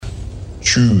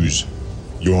Choose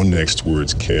your next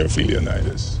words carefully,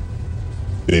 Leonidas.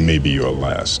 They may be your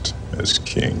last as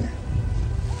king.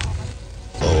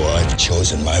 Oh, I've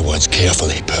chosen my words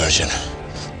carefully, Persian.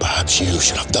 Perhaps you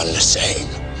should have done the same.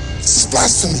 This is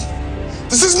blasphemy.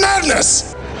 This is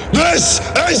madness! This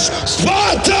is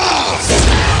Sparta!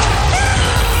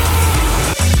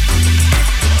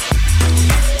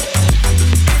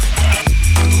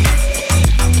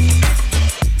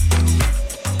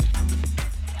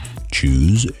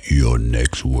 Choose your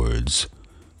next words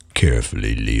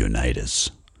carefully,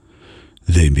 Leonidas.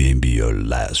 They may be your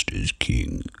last as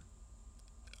king.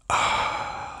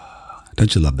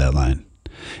 Don't you love that line?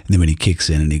 And then when he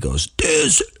kicks in and he goes,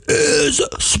 "This is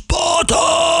Sparta!"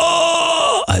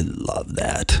 I love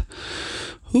that.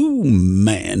 Ooh,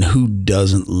 man, who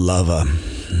doesn't love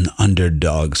an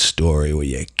underdog story where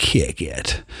you kick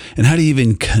it? And how do you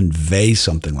even convey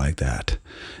something like that?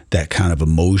 That kind of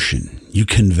emotion. You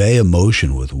convey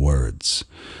emotion with words.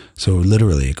 So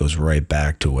literally it goes right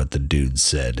back to what the dude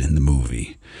said in the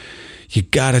movie. You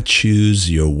gotta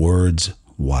choose your words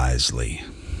wisely.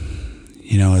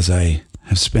 You know, as I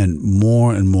have spent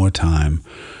more and more time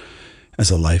as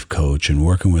a life coach and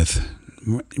working with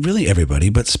really everybody,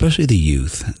 but especially the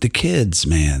youth, the kids,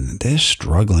 man, they're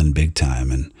struggling big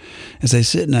time. And as I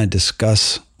sit and I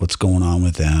discuss what's going on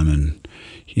with them and,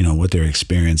 you know, what they're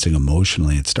experiencing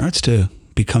emotionally, it starts to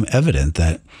become evident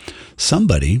that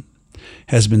somebody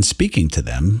has been speaking to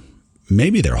them,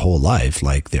 maybe their whole life,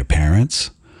 like their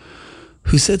parents,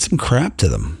 who said some crap to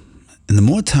them. And the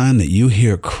more time that you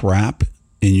hear crap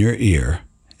in your ear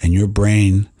and your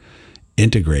brain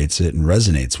integrates it and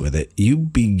resonates with it, you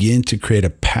begin to create a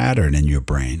pattern in your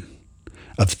brain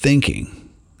of thinking.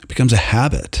 It becomes a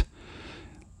habit.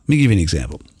 Let me give you an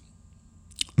example.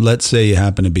 Let's say you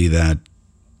happen to be that,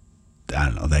 I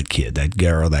don't know, that kid, that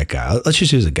girl, that guy. Let's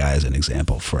just use a guy as an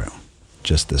example for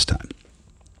just this time.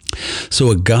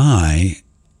 So a guy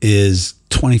is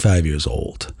 25 years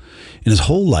old. In his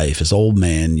whole life, his old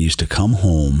man used to come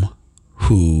home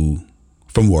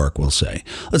from work, we'll say.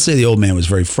 Let's say the old man was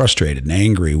very frustrated and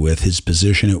angry with his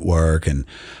position at work and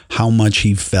how much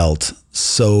he felt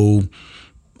so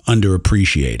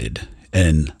underappreciated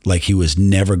and like he was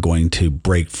never going to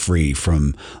break free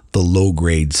from the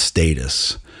low-grade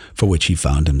status for which he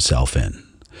found himself in.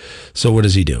 So what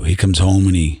does he do? He comes home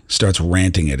and he starts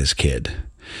ranting at his kid.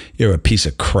 "You're a piece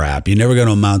of crap. You're never going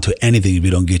to amount to anything if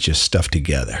you don't get your stuff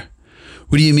together.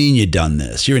 What do you mean you done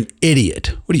this? You're an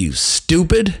idiot. What are you,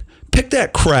 stupid? Pick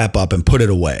that crap up and put it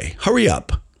away. Hurry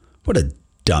up. What a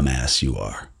dumbass you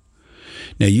are."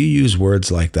 Now, you use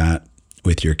words like that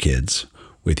with your kids,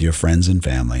 with your friends and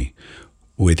family,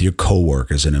 with your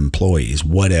coworkers and employees,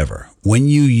 whatever. When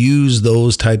you use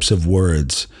those types of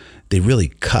words, they really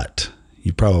cut.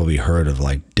 You probably heard of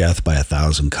like death by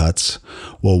 1,000 cuts.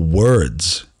 Well,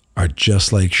 words are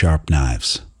just like sharp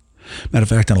knives. Matter of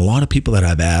fact, and a lot of people that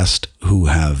I've asked who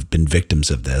have been victims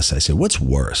of this, I say, what's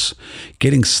worse,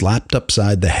 getting slapped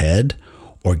upside the head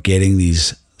or getting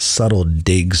these subtle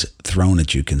digs thrown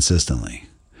at you consistently?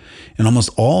 And almost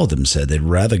all of them said they'd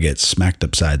rather get smacked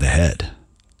upside the head.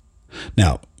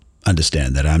 Now,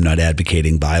 understand that I'm not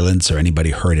advocating violence or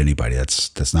anybody hurt anybody.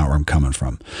 That's not where I'm coming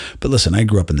from. But listen, I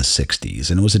grew up in the 60s,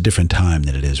 and it was a different time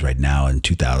than it is right now in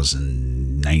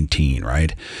 2019,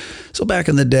 right? So back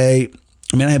in the day,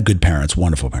 I mean, I have good parents,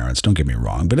 wonderful parents, don't get me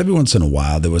wrong, but every once in a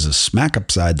while there was a smack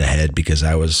upside the head because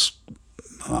I was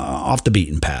off the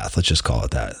beaten path. Let's just call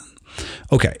it that.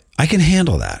 Okay, I can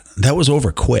handle that. That was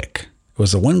over quick. It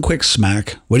was a one quick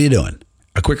smack. What are you doing?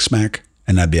 A quick smack,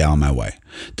 and I'd be out of my way.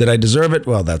 Did I deserve it?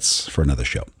 Well, that's for another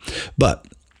show. But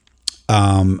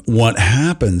what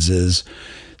happens is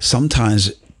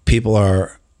sometimes people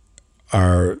are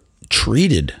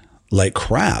treated like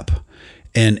crap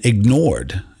and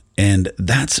ignored. And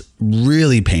that's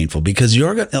really painful because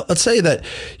let's say that,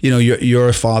 you know,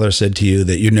 your father said to you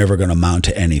that you're never going to amount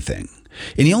to anything.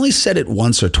 And he only said it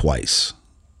once or twice.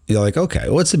 You're like, okay,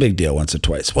 what's the big deal once or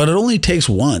twice? Well, it only takes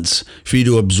once for you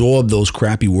to absorb those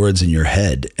crappy words in your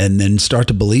head and then start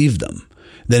to believe them.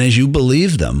 Then as you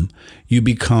believe them, you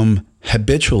become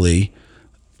habitually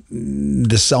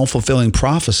the self-fulfilling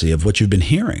prophecy of what you've been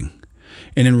hearing.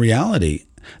 And in reality,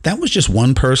 that was just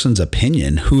one person's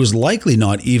opinion who is likely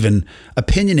not even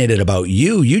opinionated about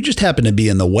you. You just happened to be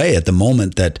in the way at the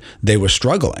moment that they were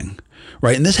struggling,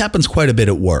 right? And this happens quite a bit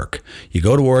at work. You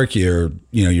go to work, your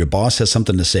boss has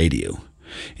something to say to you,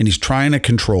 and he's trying to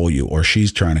control you, or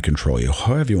she's trying to control you,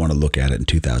 however you want to look at it in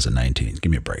 2019.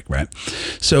 Give me a break, right?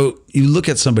 So you look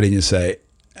at somebody and you say,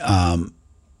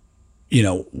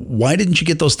 why didn't you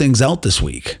get those things out this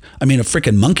week? I mean, a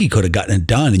freaking monkey could have gotten it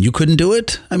done and you couldn't do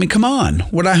it. I mean, come on.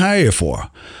 What'd I hire you for?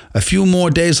 A few more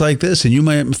days like this and you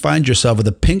might find yourself with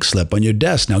a pink slip on your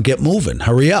desk. Now get moving.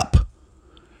 Hurry up.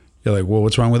 You're like, well,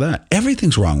 what's wrong with that?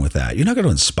 Everything's wrong with that. You're not going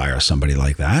to inspire somebody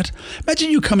like that. Imagine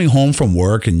you coming home from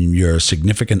work and your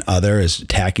significant other is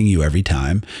attacking you every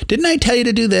time. Didn't I tell you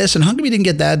to do this? And how come you didn't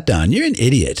get that done? You're an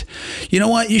idiot. You know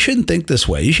what? You shouldn't think this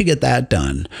way. You should get that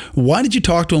done. Why did you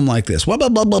talk to him like this? Blah, blah,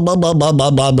 blah, blah, blah, blah, blah,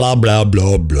 blah, blah, blah, blah,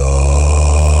 blah,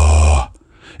 blah.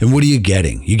 And what are you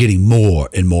getting? You're getting more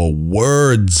and more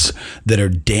words that are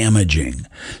damaging.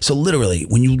 So literally,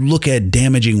 when you look at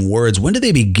damaging words, when do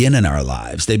they begin in our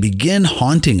lives? They begin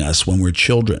haunting us when we're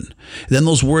children. Then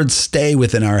those words stay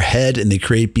within our head and they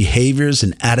create behaviors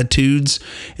and attitudes.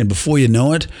 And before you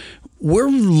know it, we're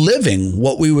living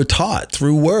what we were taught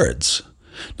through words.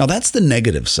 Now that's the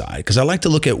negative side, because I like to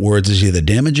look at words as either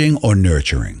damaging or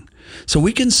nurturing. So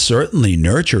we can certainly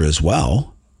nurture as well.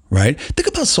 Right? Think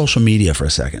about social media for a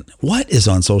second. What is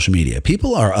on social media?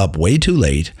 People are up way too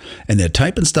late and they're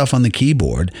typing stuff on the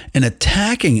keyboard and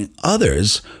attacking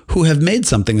others who have made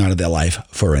something out of their life,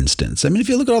 for instance. I mean, if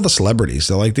you look at all the celebrities,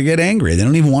 they like to get angry. They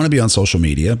don't even want to be on social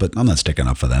media, but I'm not sticking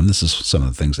up for them. This is some of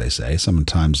the things they say.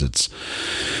 Sometimes it's,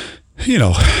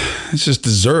 it just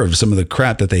deserves some of the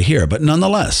crap that they hear. But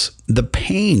nonetheless, the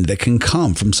pain that can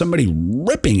come from somebody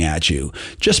ripping at you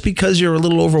just because you're a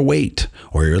little overweight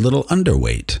or you're a little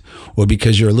underweight or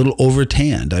because you're a little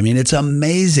overtanned. I mean, it's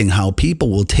amazing how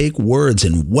people will take words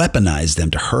and weaponize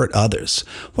them to hurt others.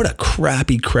 What a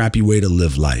crappy way to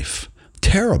live life.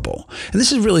 Terrible. And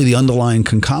this is really the underlying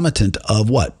concomitant of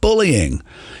what? Bullying.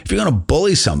 If you're going to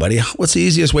bully somebody, what's the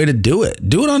easiest way to do it?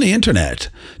 Do it on the internet.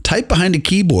 Type behind a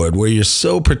keyboard where you're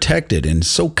so protected and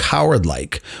so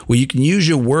coward-like, where you can use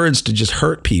your words to just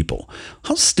hurt people.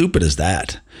 How stupid is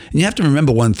that? And you have to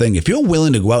remember one thing. If you're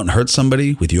willing to go out and hurt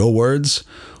somebody with your words,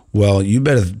 well, you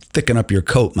better thicken up your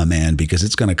coat, my man, because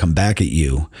it's going to come back at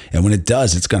you. And when it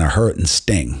does, it's going to hurt and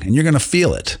sting. And you're going to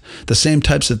feel it. The same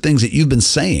types of things that you've been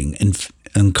saying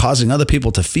and causing other people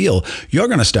to feel, you're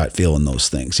going to start feeling those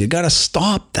things. You got to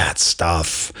stop that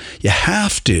stuff. You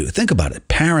have to. Think about it.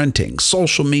 Parenting,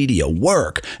 social media,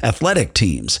 work, athletic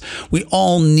teams. We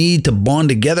all need to bond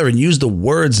together and use the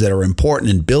words that are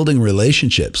important in building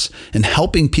relationships and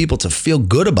helping people to feel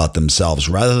good about themselves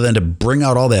rather than to bring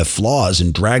out all their flaws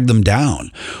and drag them down.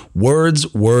 Words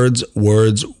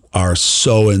are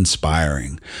so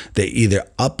inspiring. They either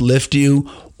uplift you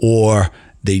or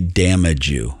they damage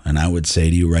you. And I would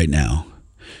say to you right now,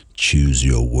 choose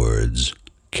your words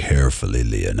carefully,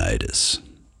 Leonidas.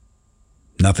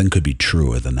 Nothing could be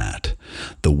truer than that.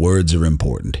 The words are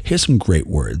important. Here's some great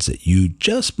words that you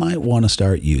just might want to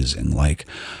start using, like,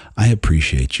 I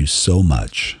appreciate you so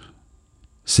much.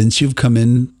 Since you've come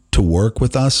in to work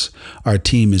with us, our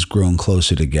team has grown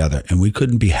closer together, and we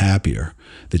couldn't be happier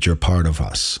that you're part of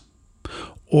us.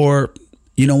 Or,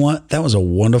 you know what? That was a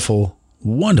wonderful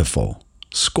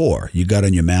score you got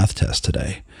on your math test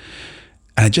today.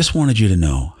 And I just wanted you to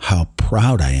know how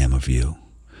proud I am of you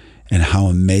and how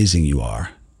amazing you are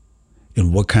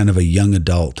and what kind of a young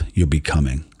adult you're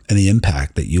becoming. And the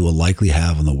impact that you will likely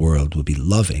have on the world will be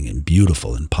loving and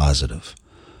beautiful and positive.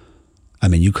 I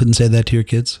mean, you couldn't say that to your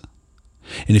kids?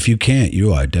 And if you can't,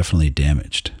 you are definitely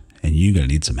damaged and you're going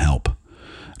to need some help.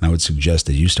 And I would suggest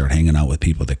that you start hanging out with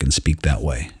people that can speak that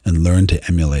way and learn to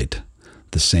emulate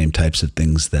the same types of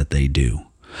things that they do.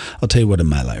 I'll tell you what, in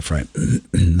my life, right?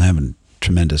 I'm having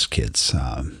tremendous kids,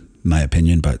 my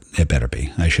opinion, but it better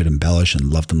be. I should embellish and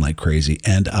love them like crazy,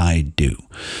 and I do.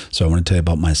 So I want to tell you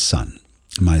about my son.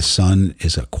 My son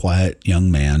is a quiet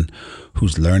young man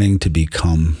who's learning to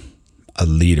become a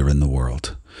leader in the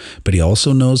world. But he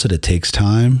also knows that it takes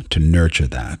time to nurture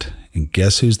that. And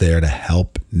guess who's there to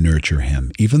help nurture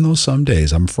him? Even though some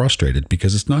days I'm frustrated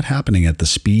because it's not happening at the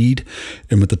speed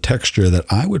and with the texture that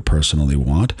I would personally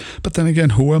want. But then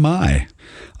again, who am I?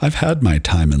 I've had my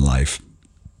time in life.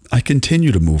 I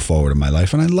continue to move forward in my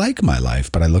life and I like my life.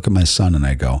 But I look at my son and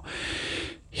I go,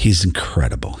 he's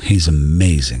incredible. He's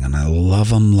amazing. And I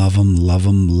love him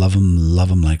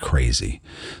like crazy.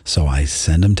 So I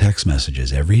send him text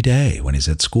messages every day when he's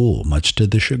at school, much to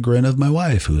the chagrin of my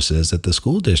wife, who says that the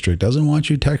school district doesn't want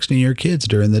you texting your kids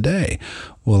during the day.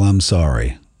 Well, I'm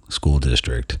sorry, school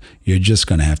district. You're just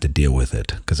going to have to deal with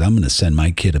it, because I'm going to send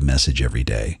my kid a message every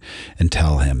day and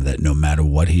tell him that no matter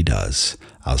what he does,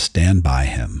 I'll stand by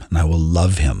him and I will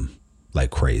love him like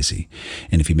crazy.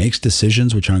 And if he makes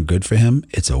decisions which aren't good for him,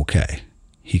 it's okay.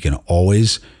 He can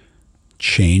always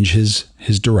change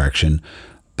his direction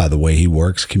by the way he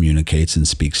works, communicates, and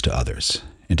speaks to others,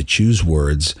 and to choose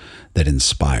words that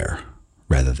inspire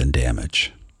rather than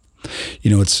damage.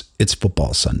 You know, it's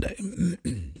football Sunday.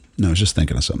 No, I was just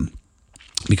thinking of something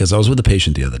because I was with a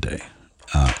patient the other day,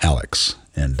 Alex.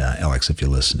 And Alex, if you're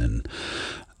listening,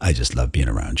 I just love being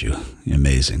around you. You're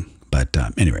amazing. But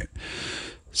anyway,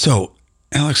 so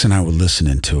Alex and I were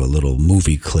listening to a little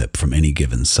movie clip from Any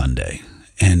Given Sunday.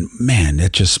 And man,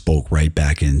 that just spoke right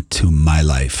back into my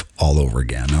life all over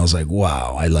again. I was like,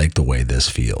 wow, I like the way this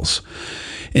feels.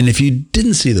 And if you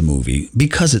didn't see the movie,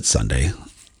 because it's Sunday,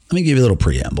 let me give you a little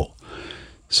preamble.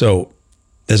 So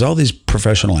there's all these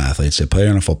professional athletes that play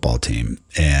on a football team,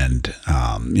 and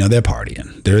they're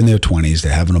partying. They're in their 20s,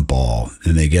 they're having a ball,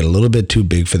 and they get a little bit too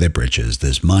big for their britches.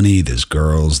 There's money, there's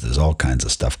girls, there's all kinds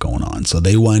of stuff going on. So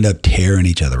they wind up tearing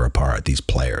each other apart, these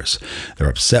players. They're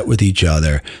upset with each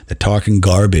other, they're talking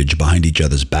garbage behind each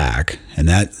other's back, and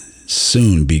that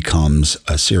soon becomes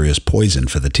a serious poison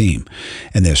for the team.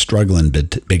 And they're struggling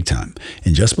big time.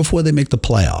 And just before they make the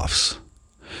playoffs,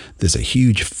 there's a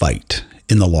huge fight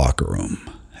in the locker room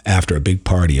after a big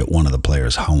party at one of the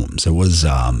players' homes. It was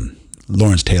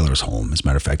Lawrence Taylor's home, as a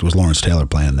matter of fact. It was Lawrence Taylor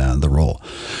playing the role.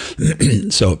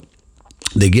 So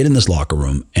they get in this locker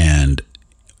room, and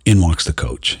in walks the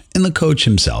coach. And the coach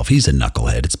himself, he's a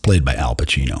knucklehead. It's played by Al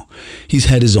Pacino. He's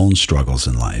had his own struggles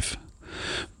in life.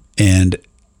 And,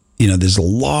 there's a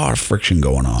lot of friction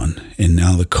going on. And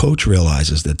now the coach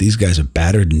realizes that these guys are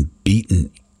battered and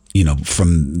beaten,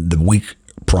 from the week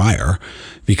prior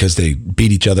because they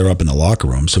beat each other up in the locker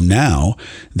room. So now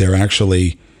they're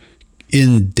actually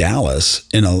in Dallas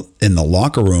in the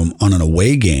locker room on an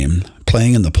away game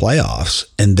playing in the playoffs,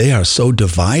 and they are so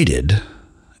divided.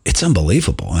 It's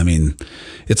unbelievable. I mean,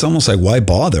 it's almost like, why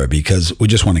bother? Because we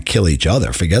just want to kill each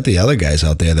other. Forget the other guys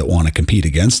out there that want to compete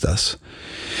against us.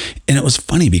 And it was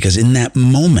funny because in that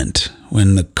moment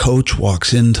when the coach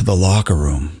walks into the locker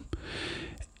room,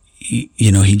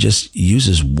 he just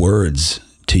uses words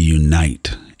to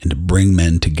unite and to bring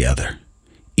men together.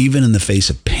 Even in the face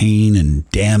of pain and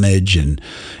damage and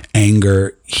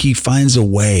anger, he finds a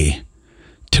way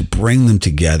to bring them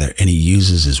together, and he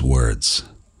uses his words.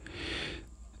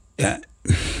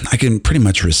 I can pretty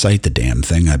much recite the damn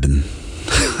thing.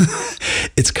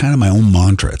 It's kind of my own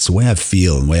mantra. It's the way I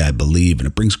feel and the way I believe, and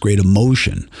it brings great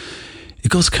emotion. It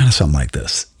goes kind of something like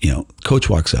this. Coach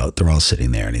walks out, they're all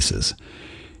sitting there, and he says,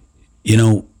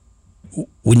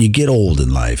 when you get old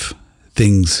in life,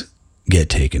 things get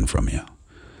taken from you.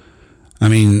 I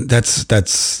mean, that's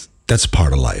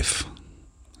part of life.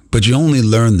 But you only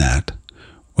learn that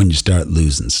when you start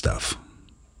losing stuff.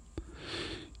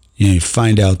 You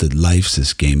find out that life's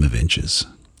this game of inches,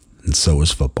 and so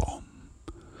is football.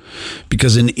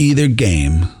 Because in either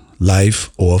game,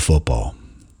 life or football,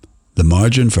 the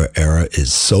margin for error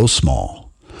is so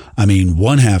small. I mean,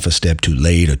 1/2 step too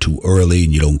late or too early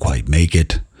and you don't quite make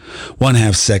it.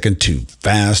 1/2 second too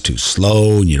fast, too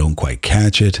slow, and you don't quite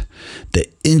catch it. The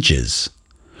inches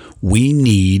we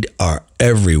need are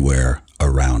everywhere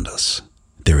around us.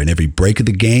 They're in every break of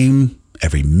the game,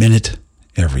 every minute,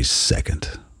 every second.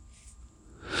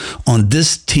 On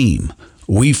this team,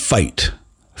 we fight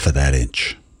for that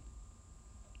inch.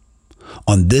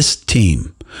 On this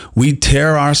team, we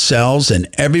tear ourselves and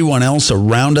everyone else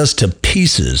around us to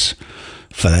pieces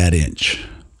for that inch.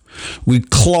 We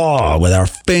claw with our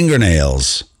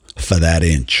fingernails for that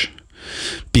inch.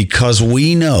 Because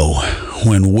we know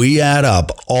when we add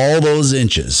up all those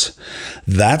inches,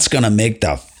 that's going to make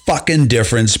the fucking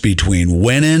difference between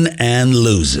winning and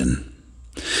losing.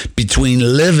 Between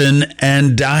living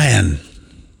and dying.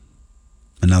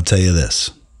 And I'll tell you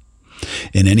this.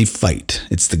 In any fight,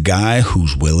 it's the guy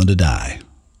who's willing to die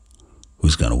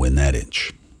who's going to win that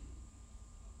inch.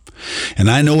 And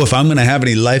I know if I'm going to have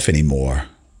any life anymore,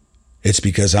 it's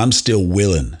because I'm still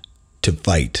willing to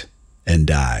fight and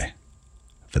die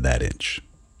for that inch.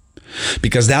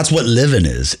 Because that's what living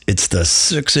is. It's the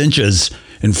 6 inches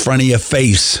in front of your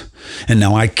face. And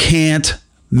now I can't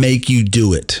make you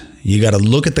do it. You got to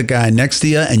look at the guy next to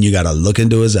you and you got to look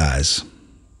into his eyes.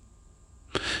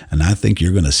 And I think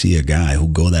you're going to see a guy who'll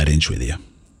go that inch with you.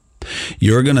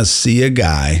 You're going to see a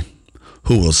guy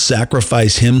who will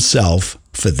sacrifice himself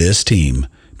for this team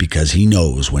because he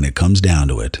knows when it comes down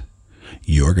to it,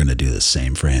 you're going to do the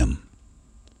same for him.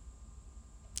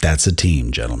 That's a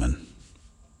team, gentlemen.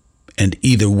 And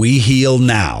either we heal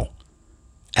now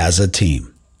as a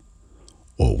team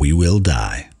or we will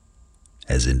die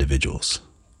as individuals.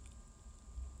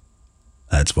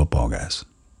 That's football, guys.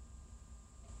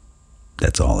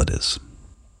 That's all it is.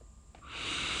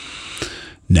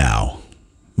 Now,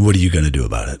 what are you going to do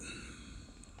about it?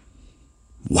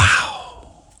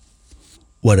 Wow.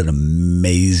 What an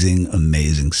amazing,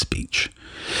 amazing speech.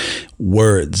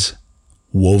 Words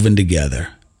woven together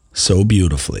so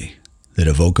beautifully that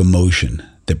evoke emotion,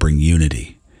 that bring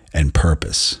unity and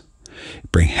purpose,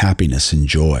 bring happiness and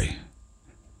joy.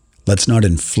 Let's not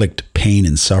inflict pain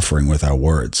and suffering with our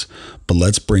words, but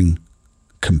let's bring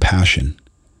compassion,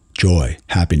 joy,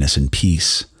 happiness, and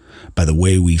peace by the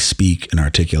way we speak and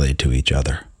articulate to each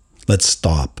other. Let's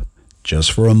stop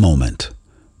just for a moment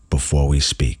before we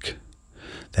speak.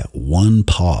 That one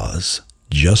pause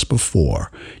just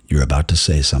before you're about to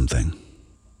say something.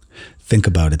 Think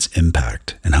about its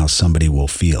impact and how somebody will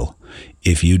feel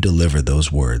if you deliver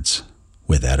those words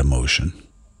with that emotion.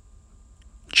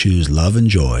 Choose love and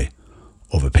joy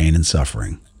over pain and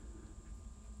suffering,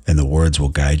 and the words will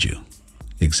guide you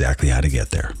exactly how to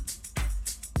get there.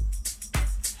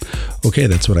 Okay,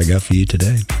 that's what I got for you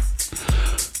today.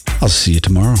 I'll see you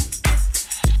tomorrow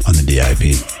on the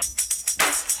DIP.